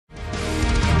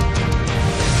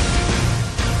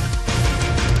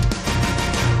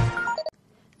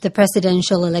The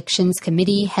Presidential Elections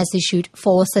Committee has issued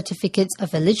 4 certificates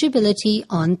of eligibility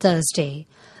on Thursday.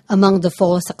 Among the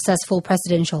 4 successful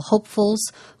presidential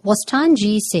hopefuls was Tan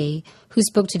Jee Say, who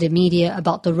spoke to the media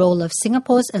about the role of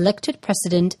Singapore's elected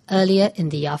president earlier in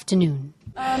the afternoon.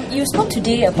 You spoke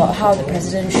today about how the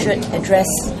president should address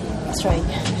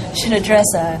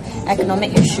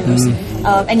economic issues,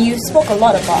 and you spoke a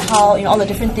lot about how all the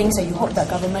different things that you hope the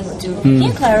government would do. Can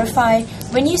you clarify,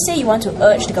 when you say you want to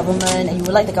urge the government and you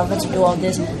would like the government to do all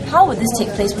this, how would this take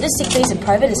place? Would this take place in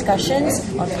private discussions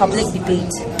or public debate?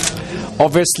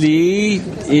 Obviously,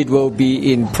 it will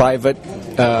be in private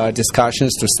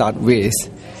discussions to start with,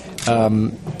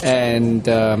 and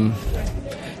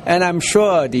I'm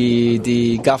sure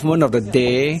the government of the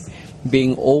day,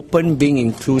 being open, being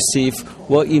inclusive,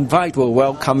 will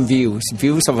welcome views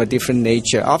of a different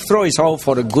nature. After all, it's all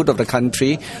for the good of the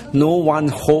country.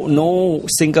 No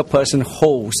single person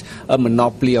holds a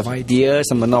monopoly of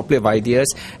ideas, And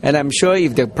I'm sure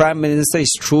if the Prime Minister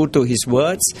is true to his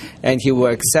words and he will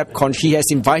accept, he has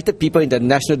invited people in the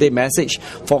National Day message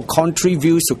for contrary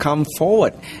views to come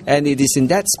forward. And it is in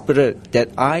that spirit that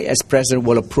I, as President,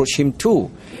 will approach him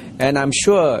too. And I'm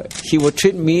sure he will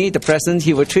treat me, the President,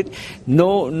 he will treat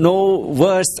no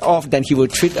worse off than he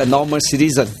would treat a normal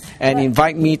citizen and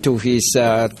invite me to his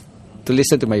to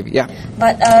listen to my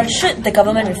But should the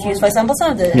government refuse? For example,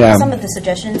 some of the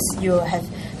suggestions you have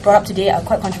brought up today are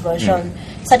quite controversial,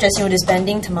 such as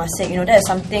disbanding Temasek. That is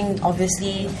something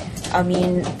obviously,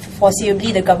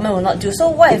 foreseeably the government will not do. So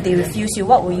what if they refuse you?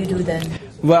 What will you do then?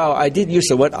 Well, I did use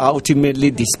the word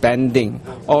ultimately disbanding.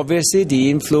 Obviously,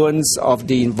 the influence of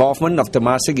the involvement of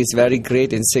Temasek is very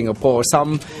great in Singapore.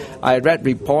 I read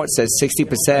reports that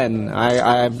 60%.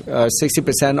 I have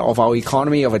 60% of our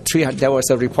economy over 300. There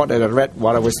was a report that I read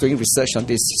while I was doing research on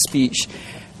this speech,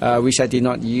 which I did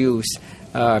not use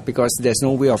because there's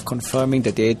no way of confirming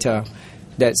the data.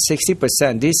 That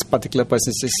 60%, this particular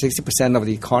person says 60% of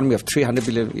the economy of 300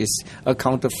 billion is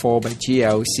accounted for by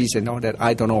GLCs and all that.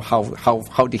 I don't know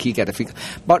how did he get a figure.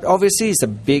 But obviously it's a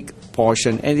big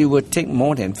portion, and it would take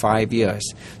more than 5 years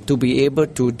to be able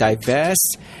to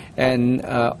divest and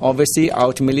obviously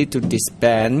ultimately to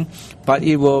disband. But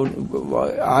it will,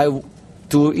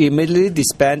 to immediately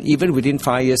disband even within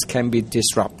 5 years can be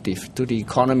disruptive to the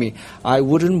economy. I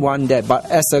wouldn't want that. But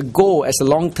as a goal, as a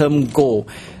long-term goal,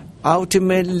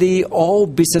 ultimately, all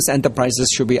business enterprises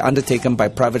should be undertaken by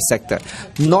private sector,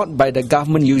 not by the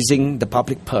government using the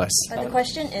public purse. But the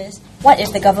question is, what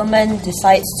if the government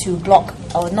decides to block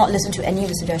or not listen to any of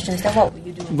the suggestions? Then what will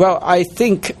you do? Well, I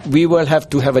think we will have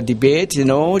to have a debate,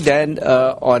 then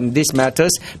on these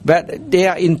matters. But they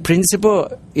are in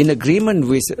principle in agreement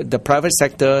with the private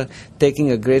sector taking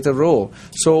a greater role.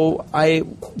 So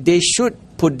they should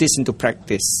put this into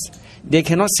practice. They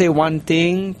cannot say one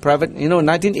thing.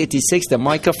 1986, the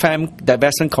Michael Pham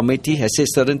Divestment Committee has said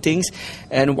certain things,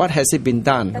 and what has it been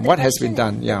done? What has been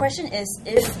done? The question is,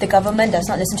 if the government does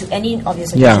not listen to any of your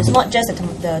suggestions, not just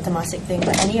the Temasek thing,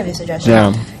 but any of your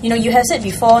suggestions, you have said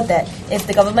before that if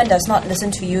the government does not listen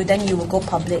to you, then you will go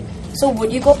public. So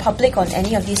would you go public on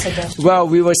any of these suggestions? Well,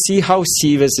 we will see how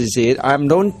serious is it. I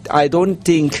don't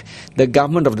think the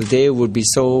government of the day would be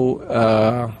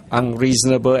so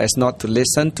unreasonable as not to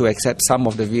listen, to accept some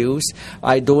of the views.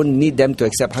 I don't need them to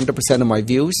accept 100% of my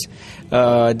views.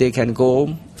 They can go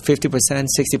 50%,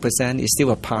 60%. It's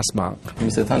still a pass mark.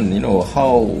 Mr. Tan,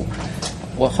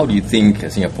 how do you think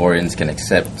Singaporeans can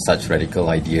accept such radical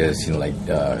ideas, like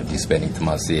disbanding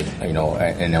Temasek, and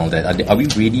all that? Are we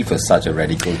ready for such a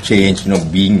radical change?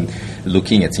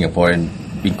 Looking at Singapore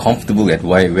and being comfortable at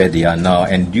where they are now,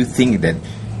 and do you think that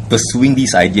pursuing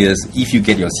these ideas, if you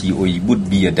get your CEO, it would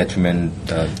be a detriment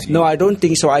to you? No, I don't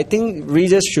think so. I think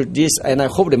readers should and I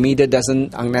hope the media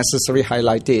doesn't unnecessarily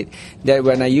highlight it, that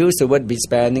when I use the word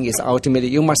disbanding, is ultimately,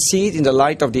 you must see it in the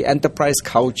light of the enterprise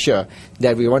culture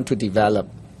that we want to develop.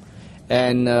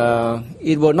 And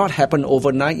it will not happen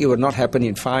overnight. It will not happen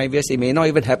in 5 years. It may not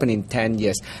even happen in 10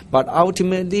 years. But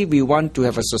ultimately, we want to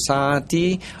have a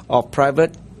society of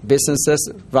private businesses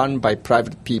run by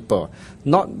private people,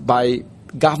 not by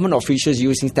government officials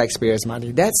using taxpayers'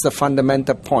 money. That's the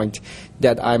fundamental point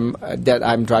that I'm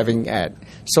driving at.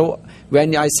 So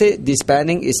when I say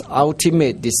disbanding is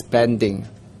ultimate disbanding,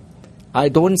 I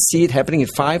don't see it happening in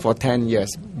 5 or 10 years.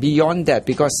 Beyond that,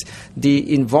 because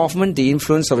the involvement, the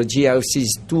influence of the GLC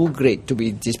is too great to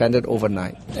be disbanded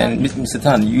overnight. And Mr.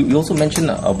 Tan, you also mentioned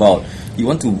about you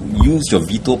want to use your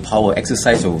veto power,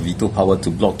 exercise your veto power to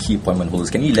block key appointment holders.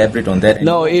 Can you elaborate on that?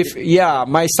 No,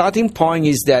 my starting point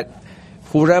is that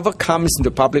whoever comes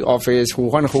into public office who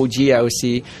want to hold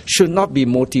GLC should not be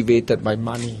motivated by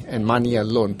money and money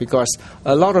alone, because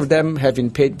a lot of them have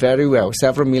been paid very well,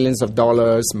 several millions of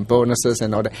dollars, and bonuses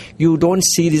and all that. You don't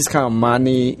see this kind of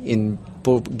money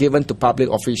given to public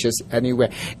officials anywhere.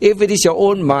 If it is your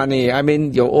own money, I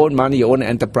mean your own money, your own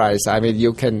enterprise, I mean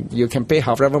you can pay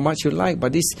however much you like,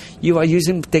 but this you are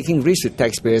taking risk with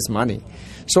taxpayers' money.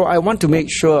 So I want to make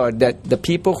sure that the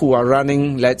people who are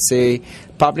running, let's say,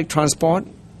 public transport,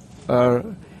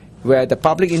 where the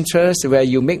public interest, where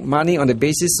you make money on the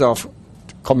basis of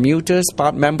commuters,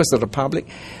 members of the public,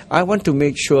 I want to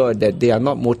make sure that they are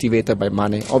not motivated by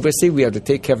money. Obviously, we have to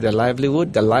take care of their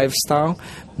livelihood, their lifestyle,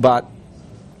 but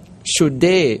should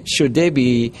they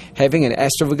be having an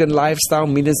extravagant lifestyle,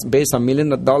 based on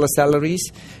million-dollar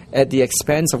salaries at the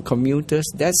expense of commuters?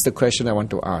 That's the question I want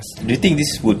to ask. Do you think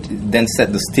this would then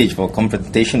set the stage for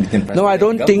confrontation between president? No, I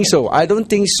don't think so. I don't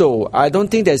think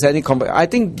there's any. I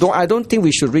don't think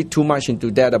we should read too much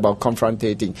into that about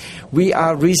confrontating. We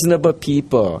are reasonable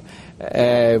people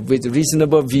with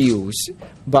reasonable views,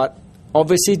 but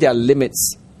obviously there are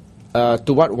limits to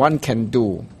what one can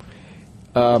do.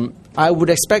 I would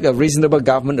expect a reasonable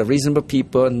government, a reasonable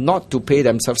people, not to pay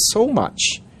themselves so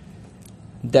much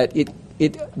that it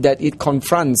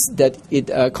confronts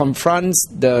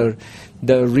the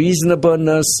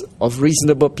reasonableness of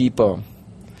reasonable people.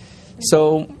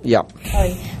 So, yeah.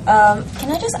 Sorry.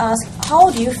 Can I just ask, how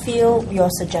do you feel your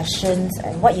suggestions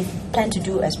and what you plan to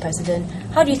do as president,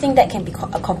 how do you think that can be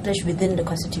accomplished within the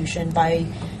Constitution? By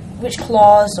which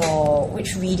clause or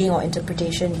which reading or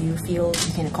interpretation do you feel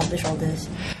you can accomplish all this?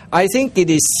 I think it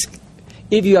is,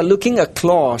 if you are looking at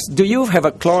clause, do you have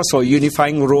a clause for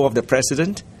unifying role of the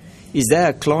president? Is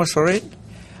there a clause for it?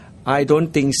 I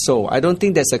don't think so. I don't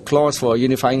think there's a clause for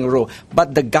unifying role.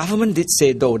 But the government did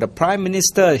say, though, the Prime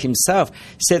Minister himself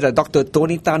said that Dr.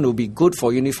 Tony Tan will be good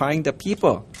for unifying the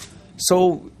people.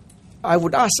 So I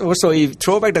would ask also,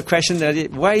 throw back the question,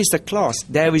 why is the clause?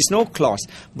 There is no clause.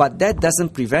 But that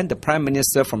doesn't prevent the Prime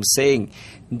Minister from saying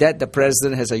that the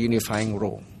President has a unifying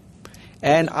role.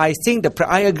 And I think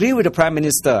I agree with the Prime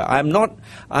Minister. I'm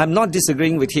not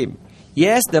disagreeing with him.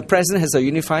 Yes, the President has a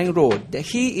unifying role.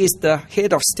 He is the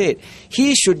head of state.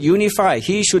 He should unify.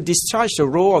 He should discharge the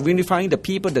role of unifying the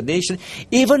people, the nation,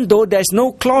 even though there's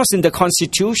no clause in the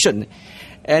Constitution.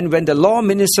 And when the law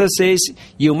minister says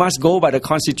you must go by the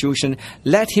Constitution,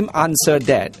 let him answer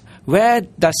that. Where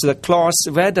does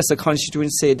the Constitution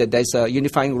say that there's a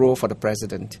unifying role for the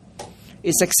President?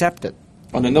 It's accepted.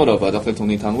 On the note of Dr.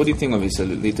 Tony Tan, what do you think of his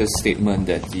latest statement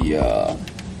that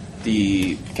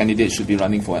the candidate should be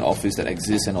running for an office that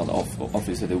exists and not an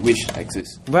office that they wish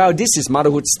exists? Well, this is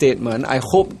motherhood statement.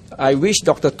 I wish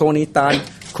Dr. Tony Tan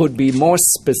could be more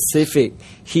specific.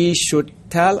 He should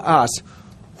tell us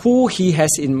who he has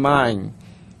in mind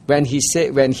when he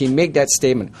make that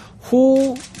statement.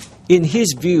 Who, in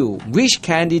his view, which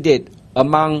candidate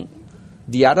among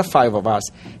the other five of us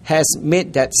has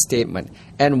made that statement,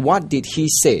 and what did he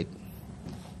say?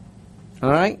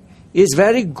 All right? It's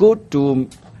very good to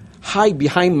hide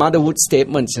behind motherhood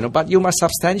statements, but you must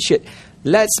substantiate.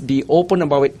 Let's be open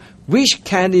about it. Which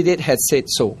candidate has said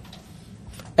so?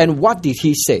 And what did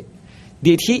he say?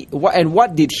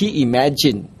 What did he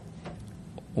imagine?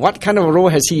 What kind of role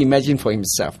has he imagined for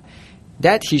himself?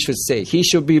 That he should say. He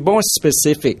should be more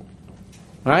specific.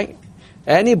 Right?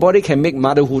 Anybody can make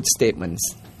motherhood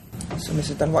statements. So,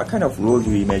 Mr. Tan, what kind of role do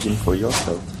you imagine for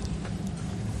yourself?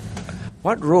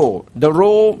 What role?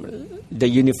 The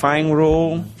unifying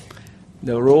role,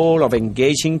 the role of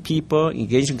engaging people,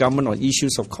 engaging government on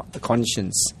issues of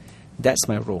conscience. That's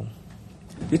my role.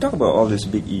 You talk about all these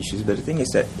big issues, but the thing is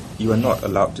that you are not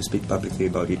allowed to speak publicly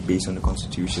about it based on the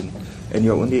Constitution, and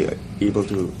you're only able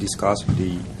to discuss with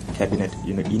the cabinet,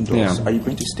 indoors. Yeah. Are you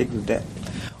going to stick with that?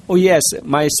 Oh yes,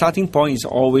 my starting point is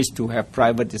always to have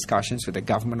private discussions with the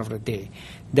government of the day.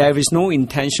 There is no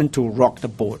intention to rock the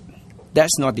boat.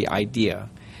 That's not the idea.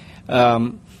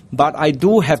 But I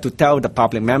do have to tell the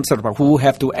public members who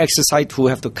have to exercise, who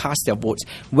have to cast their votes,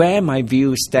 where my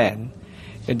views stand.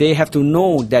 They have to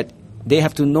know that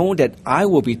I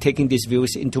will be taking these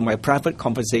views into my private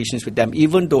conversations with them,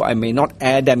 even though I may not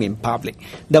air them in public.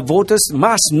 The voters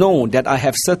must know that I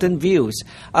have certain views.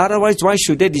 Otherwise, why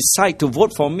should they decide to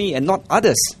vote for me and not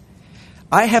others?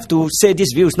 I have to say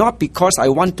these views not because I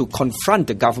want to confront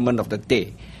the government of the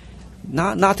day.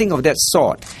 Nothing of that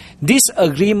sort. This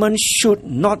agreement should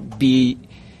not be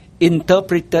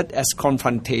interpreted as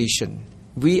confrontation.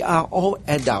 We are all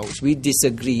adults. We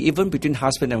disagree. Even between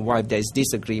husband and wife, there is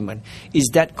disagreement. Is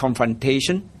that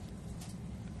confrontation?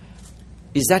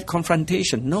 Is that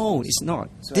confrontation? No, it's not.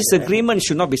 Disagreement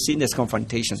should not be seen as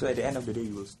confrontation. So at the end of the day,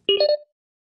 you will...